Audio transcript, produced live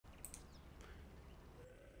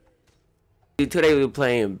Today we're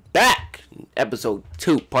playing back episode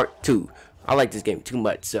 2 part 2. I like this game too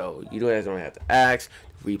much, so you guys don't have to ask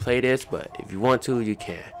to replay this, but if you want to, you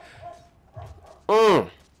can.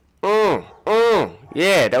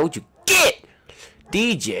 Yeah, that's what you get.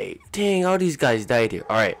 DJ, dang, all these guys died here.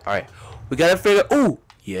 All right, we gotta figure. Ooh,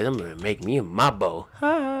 yeah, I'm gonna make me a my bow.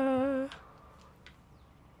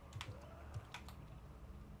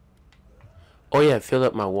 Oh yeah, fill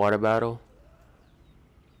up my water bottle.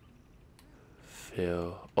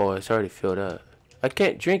 Fill. Oh, it's already filled up. I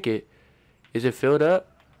can't drink it. Is it filled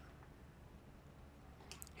up?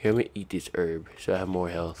 Here, let me eat this herb so I have more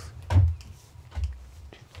health.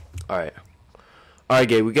 Alright. Alright,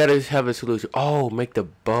 Gabe, we gotta have a solution. Oh, make the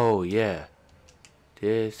bow, yeah.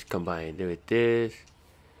 This, combine it with this.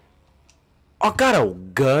 I got a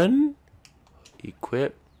gun?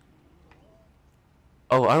 Equip.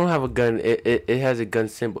 Oh, I don't have a gun. It has a gun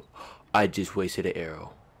symbol. I just wasted an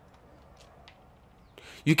arrow.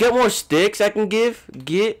 You get more sticks I can get?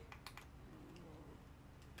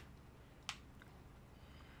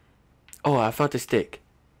 Oh, I found the stick.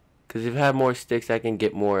 Because if I have more sticks, I can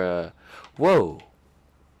get more, whoa.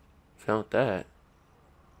 Found that.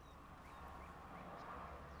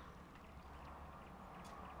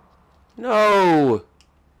 No!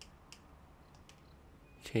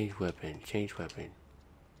 Change weapon, change weapon.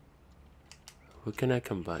 What can I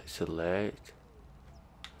combine? Select.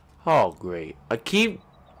 Oh, great. I keep...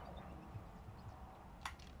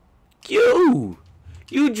 You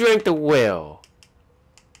drank the well.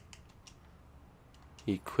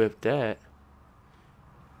 Equip that.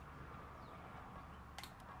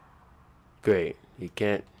 Great. You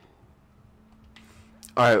can't.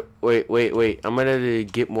 Alright, wait. I'm gonna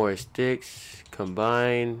get more sticks.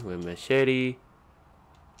 Combine with machete.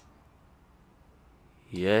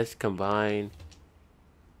 Yes, combine.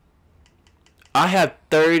 I have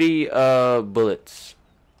 30 bullets.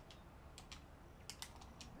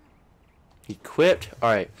 Equipped.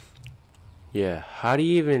 Alright. Yeah, how do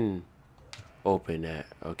you even open that?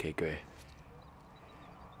 Okay, great.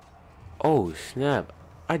 Oh, snap.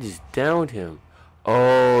 I just downed him.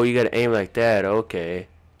 Oh, you gotta aim like that. Okay.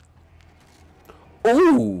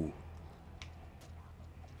 Ooh.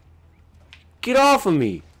 Get off of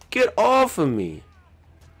me. Get off of me.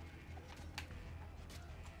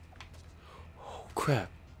 Oh, crap.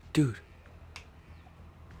 Dude.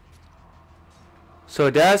 So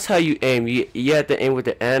that's how you aim. You have to aim with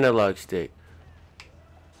the analog stick.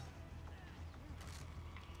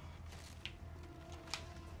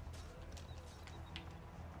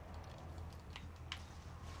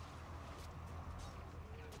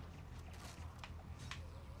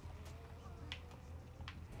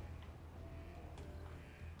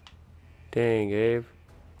 Dang, Gabe.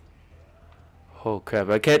 Oh crap,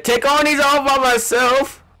 I can't take on these all by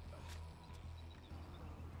myself.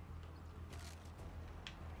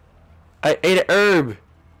 I ate an herb.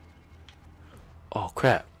 Oh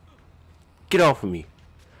crap. Get off of me.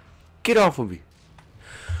 Get off of me.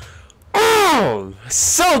 Oh,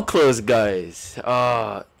 so close, guys.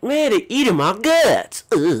 Man, they're eating my guts.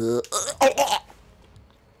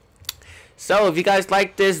 So if you guys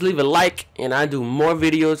like this, leave a like and I do more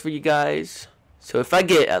videos for you guys. So if I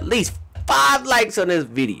get at least 5 likes on this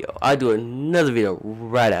video, I'll do another video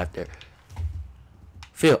right after.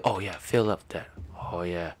 Oh yeah, fill up that. Oh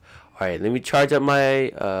yeah. Alright, let me charge up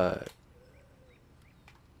my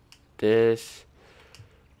this.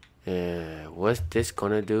 And what's this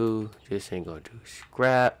gonna do? This ain't gonna do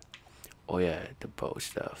scrap. Oh yeah, the bow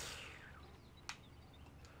stuff.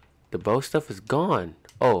 The bow stuff is gone.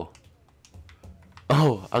 Oh,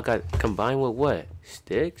 I got combined with what?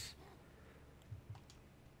 Sticks?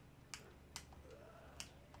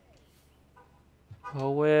 Oh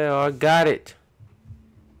well, I got it.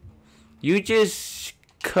 You just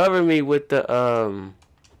cover me with the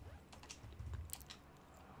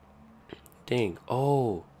thing.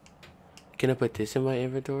 Oh, can I put this in my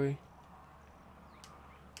inventory?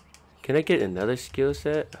 Can I get another skill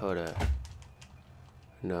set? Hold up.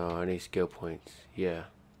 No, I need skill points. Yeah.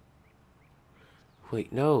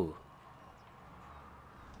 Wait, no.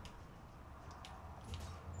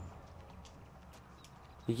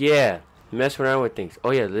 Yeah, mess around with things.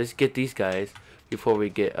 Oh yeah, let's get these guys before we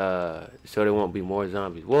get so there won't be more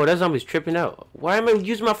zombies. Whoa, that zombie's tripping out. Why am I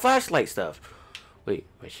using my flashlight stuff? Wait,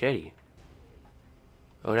 machete.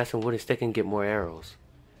 Oh, that's a wooden stick and get more arrows.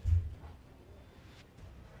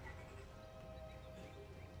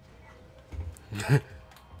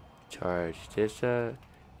 Charge this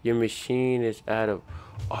your machine is out of...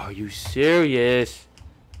 Are you serious?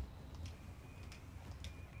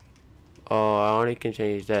 Oh, I only can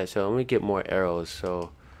change that. So let me get more arrows. So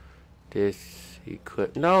This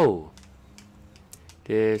equip. No.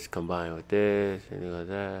 This combined with this and like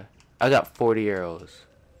that. I got 40 arrows.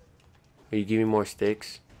 Will you give me more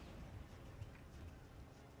sticks?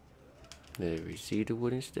 Then receive the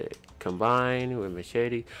wooden stick. Combine with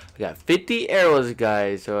machete. I got 50 arrows,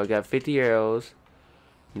 guys. So I got 50 arrows.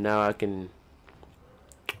 Now I can.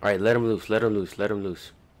 Alright, let him loose. Let him loose. Let him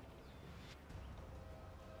loose.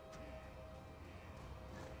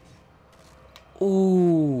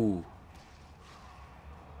 Ooh.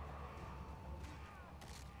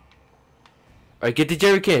 Alright, get the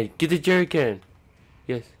jerry can. Get the jerry can.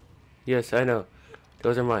 Yes. Yes, I know.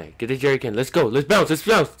 Those are mine. Get the jerry can. Let's go. Let's bounce. Let's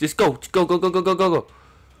bounce. Just go. Just go, go, go, go, go, go, go.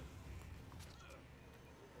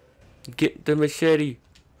 Get the machete.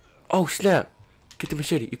 Oh, snap. Get the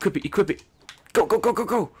machete. Equip it. Equip it. Go, go, go, go,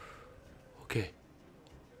 go. Okay.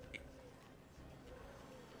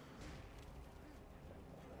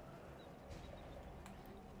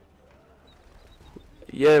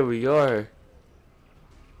 Yeah, we are.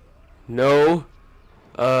 No.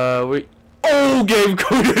 Wait. Oh, Gabe,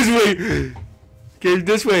 go this way. Gabe,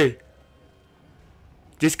 this way.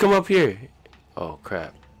 Just come up here. Oh,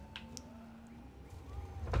 crap.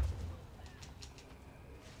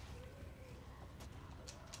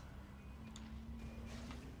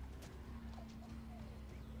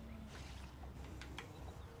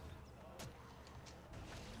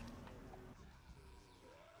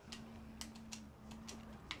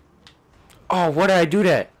 Oh, why did I do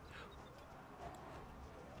that?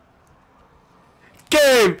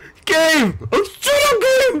 Game! Game! Oh, shut up,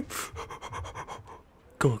 Game!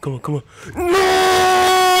 Come on, come on, come on.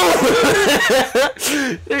 No!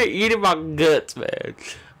 They're eating my guts, man.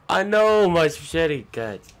 I know my machete.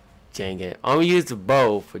 God dang it. I'm gonna use the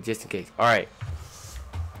bow for just in case. Alright.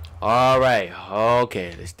 Alright.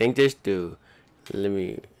 Okay, let's think this through. Let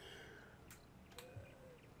me...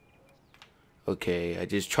 Okay, I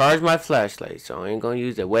just charged my flashlight, so I ain't gonna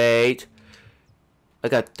use it. Wait. I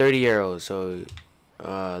got 30 arrows, so...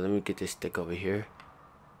 let me get this stick over here.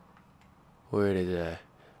 Where is it?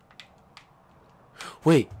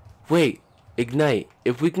 Wait, wait, ignite.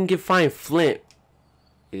 If we can find flint,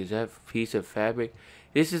 is that a piece of fabric?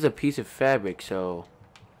 This is a piece of fabric, so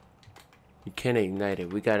you can't ignite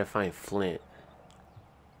it. We gotta find flint.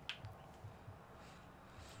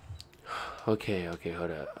 Okay, okay,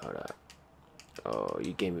 hold up, hold up. Oh,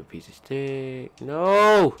 you gave me a piece of stick.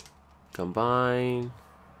 No! Combine.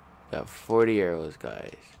 Got 40 arrows,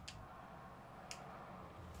 guys.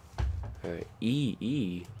 Alright,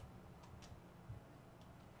 E.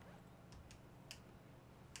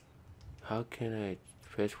 How can I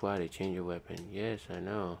press Y to change your weapon? Yes, I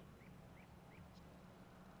know.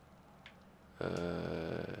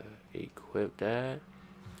 Equip that.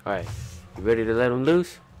 Alright, you ready to let him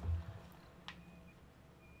loose?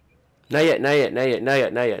 Not yet, not yet, not yet, not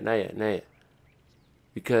yet, not yet, not yet, not yet.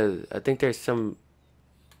 Because I think there's some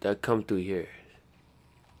that come through here.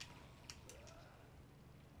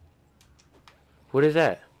 What is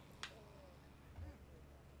that?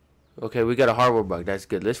 Okay, we got a hardware bug. That's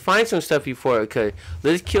good. Let's find some stuff before, okay.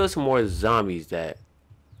 Let's kill some more zombies that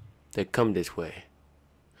come this way.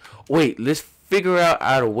 Wait, let's figure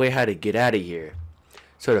out a way how to get out of here.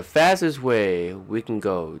 So the fastest way, we can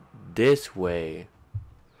go this way.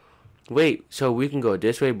 Wait, so we can go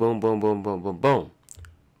this way. Boom, boom, boom, boom, boom, boom.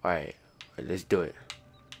 Alright, let's do it.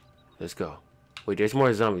 Let's go. Wait, there's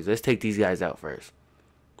more zombies. Let's take these guys out first.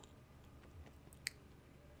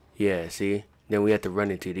 Yeah, see? Then we have to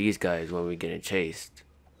run into these guys when we're getting chased.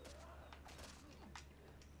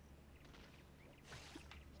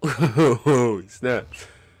 Oh, snap.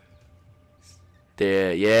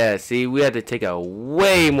 There, yeah, see? We have to take out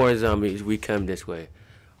way more zombies. We come this way.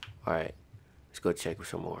 Alright, let's go check for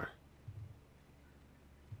some more.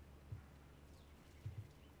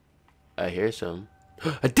 I hear some.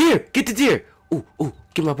 A deer! Get the deer! Ooh, ooh,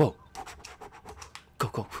 get my bow. Go,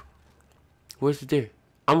 go. Where's the deer?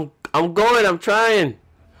 I'm going, I'm trying.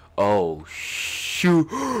 Oh, shoot.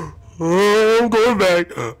 Oh, I'm going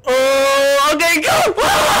back. Oh, okay, go!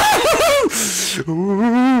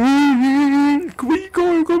 Where you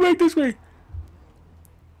going? Go back this way.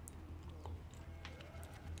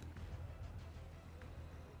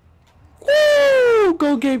 Woo!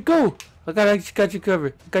 Go, Gabe, go. I got you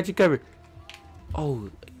covered. I got you covered. Oh.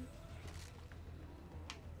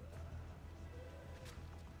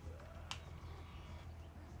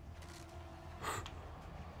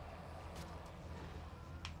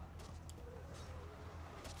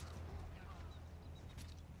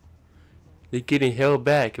 They're getting held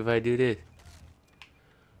back if I do this.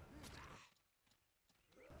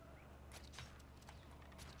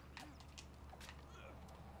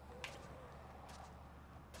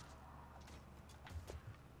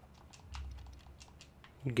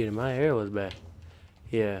 Getting my arrows back.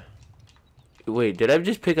 Yeah. Wait, did I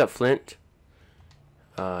just pick up flint?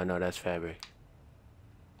 No, that's fabric.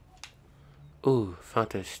 Ooh,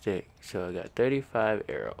 found a stick. So I got 35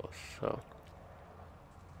 arrows. So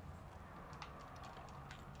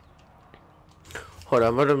hold on,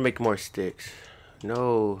 I'm gonna make more sticks.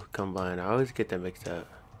 No, combine. I always get them mixed up.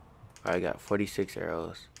 Alright, I got 46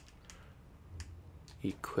 arrows.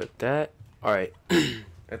 Equip that. Alright.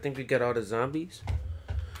 I think we got all the zombies.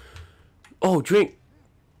 Oh, drink.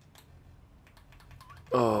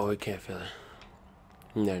 Oh, we can't feel it.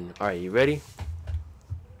 No. Alright, you ready?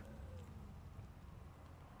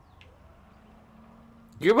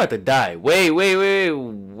 You're about to die. Wait.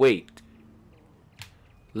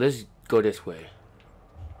 Let's go this way.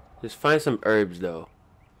 Let's find some herbs though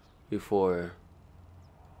before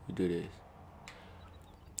we do this.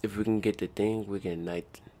 If we can get the thing, we can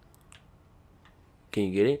ignite. Can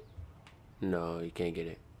you get it? No, you can't get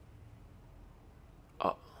it.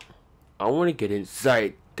 I want to get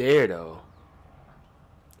inside there though.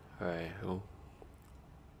 Alright. Oh.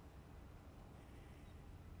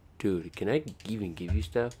 Dude, can I even give you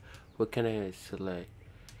stuff? What can I select?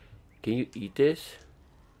 Can you eat this?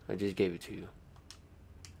 I just gave it to you.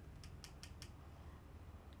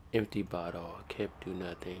 Empty bottle. Can't do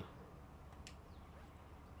nothing.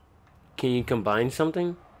 Can you combine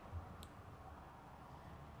something?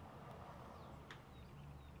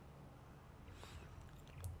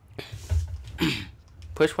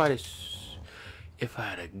 Push Y to... If I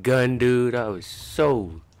had a gun, dude, I would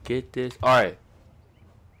so get this. Alright.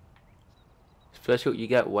 Special, you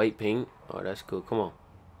got white paint. Oh, that's cool. Come on.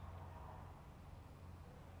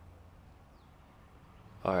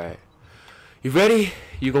 Alright. You ready?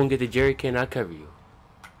 You gonna get the jerry can? I'll cover you.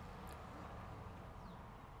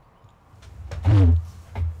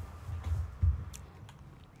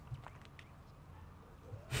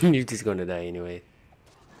 You're just gonna die anyway.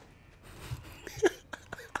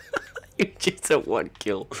 You're just a one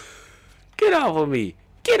kill. Get off of me.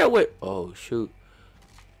 Get away. Oh, shoot.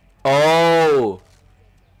 Oh.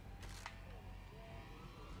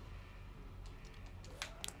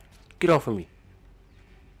 Get off of me.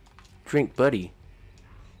 Drink, buddy.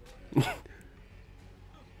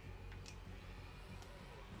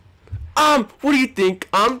 What do you think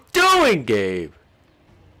I'm doing, Gabe?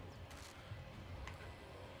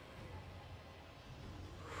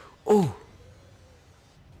 Oh.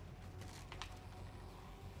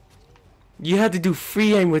 You have to do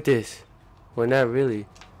free aim with this. Well, not really.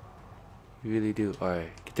 You really do. Alright,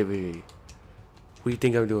 get the video. What do you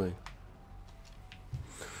think I'm doing?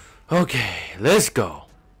 Okay, let's go.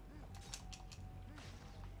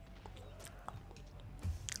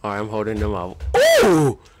 Alright, I'm holding them out.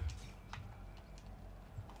 Ooh!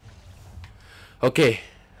 Okay,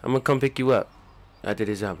 I'm gonna come pick you up after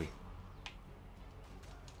the zombie.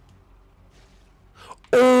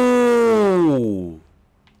 Oh!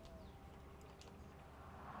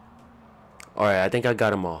 Alright, I think I got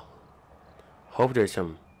them all. Hope there's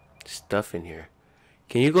some stuff in here.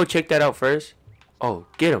 Can you go check that out first? Oh,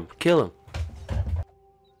 get him. Kill him.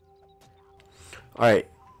 Alright.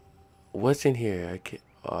 What's in here? I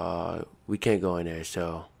can't, we can't go in there,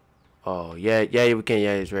 so... Oh, yeah, we can.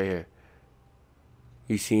 Yeah, it's right here.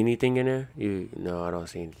 You see anything in there? No, I don't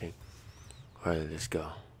see anything. Alright, let's go.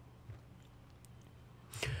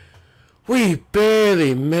 We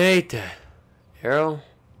barely made that. Arrow?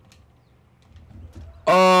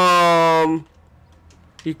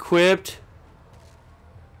 Equipped.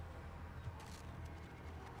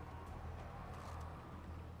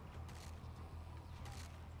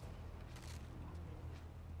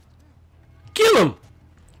 Kill him!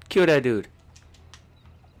 Kill that dude.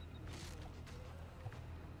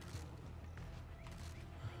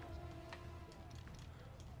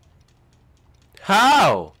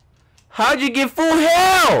 How? How'd you get full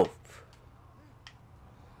health?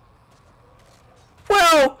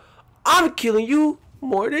 Well, I'm killing you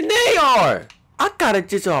more than they are. I got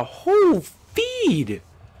just a whole feed.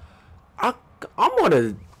 I'm on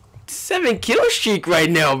a 7 kill streak right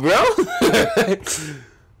now, bro.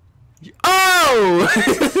 Oh!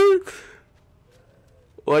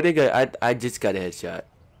 Well, I think I just got a headshot.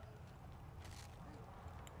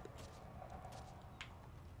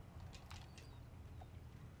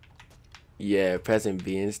 Yeah, pressing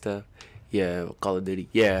B and stuff. Yeah, Call of Duty.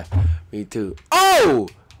 Yeah, me too. Oh!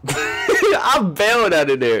 I bailed out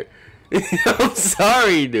of there. I'm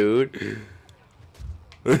sorry, dude.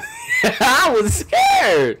 I was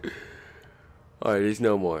scared. Alright, there's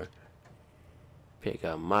no more. Pick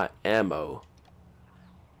up my ammo.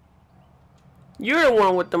 You're the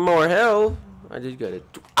one with the more health. I just got it.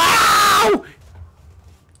 Ow!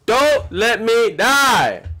 Don't let me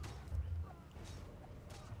die.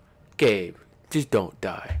 Gabe, just don't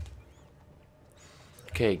die.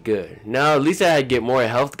 Okay, good. Now at least I get more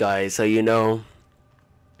health, guys, so you know.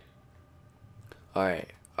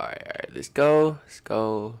 Alright. Let's go.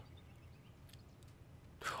 Oh,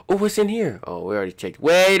 what's in here? Oh, we already checked.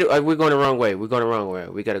 Wait, we're going the wrong way. We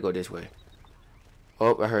gotta go this way.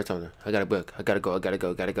 Oh, I heard something. I got a book. I gotta go. Alright,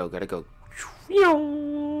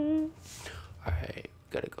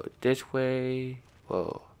 gotta go this way.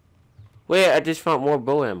 Whoa. Wait, I just found more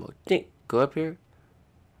bow ammo. Go up here.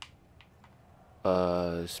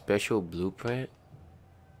 Special blueprint.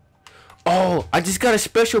 Oh, I just got a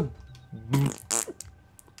special.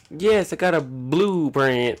 Yes, I got a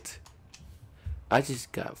blueprint. I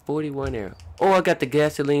just got 41 arrows. Oh, I got the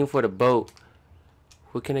gasoline for the boat.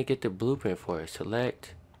 What can I get the blueprint for?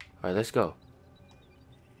 Select. Alright, let's go.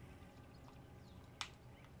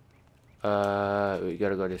 We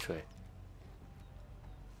gotta go this way.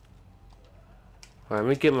 Alright, let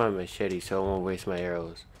me get my machete so I won't waste my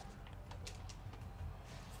arrows.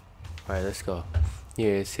 Alright, let's go.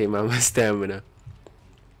 Yeah, save my stamina.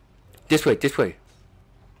 This way.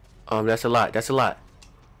 That's a lot.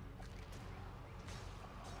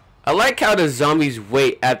 I like how the zombies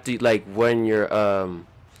wait after, like, when you're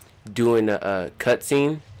doing a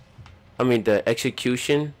cutscene. I mean the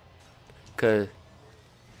execution. Cause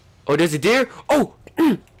oh, there's a deer. Oh,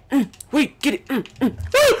 wait, get it. Oh, no,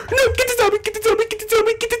 get the zombie.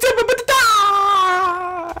 I'm about to die.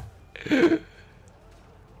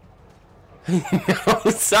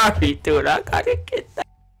 No, sorry, dude. I gotta get that.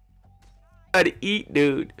 Gotta eat,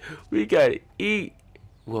 dude. We gotta eat.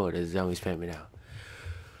 Whoa, the zombie spam me now.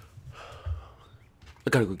 I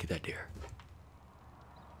gotta go get that deer.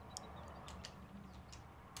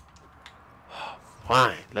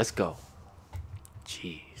 Fine, let's go.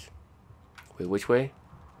 Jeez. Wait, which way?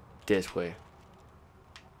 This way.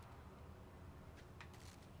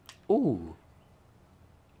 Ooh.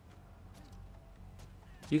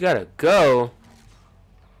 You gotta go.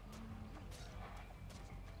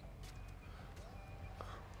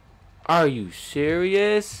 Are you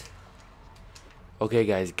serious? Okay,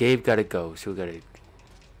 guys, Gabe gotta go, so we gotta.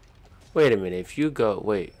 Wait a minute. If you go,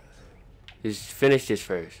 wait. Just finish this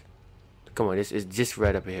first. Come on, this is just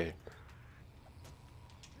right up ahead.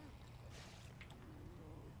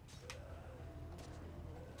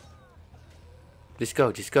 Just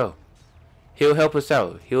go. He'll help us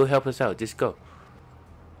out. Just go.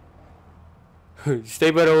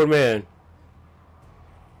 Stay by the old man.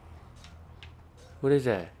 What is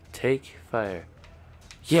that? Take fire.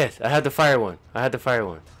 Yes, I had the fire one.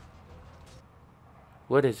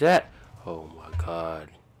 What is that? Oh my god.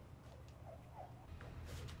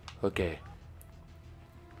 Okay.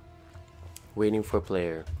 Waiting for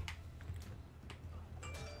player.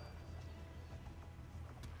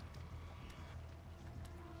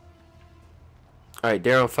 Alright,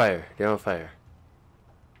 they're on fire.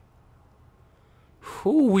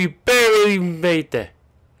 Ooh, we barely made that.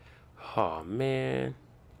 Oh man.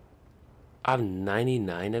 I have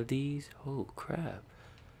 99 of these? Oh crap.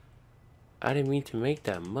 I didn't mean to make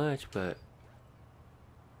that much, but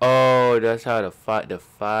oh, that's how to fight the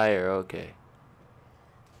fire. Okay.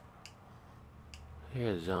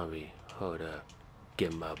 Here's a zombie. Hold up.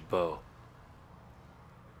 Get my bow.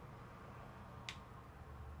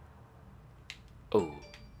 Oh.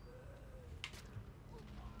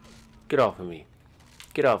 Get off of me.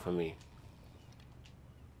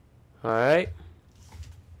 Alright.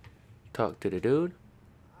 Talk to the dude.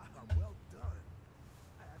 Well done.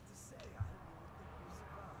 I have to say, I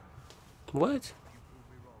What?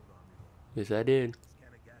 Yes, I did.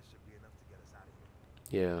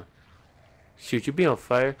 Yeah. Shoot, you be on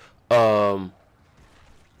fire.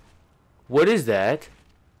 What is that?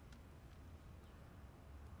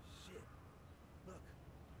 Shit. Look.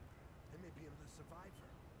 There may be another survivor.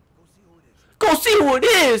 Go see who it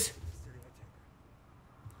is!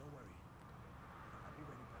 Don't worry. I'll be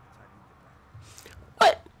ready by the time you get back.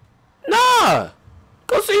 What? Nah!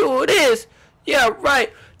 Go see who it is! Yeah,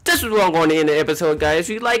 right. This is where I'm going to end the episode, guys. If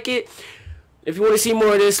you like it, if you want to see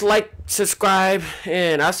more of this, like, subscribe,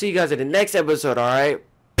 and I'll see you guys in the next episode, alright?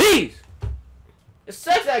 Peace! It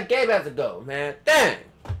sucks that Gabe has to go, man. Dang!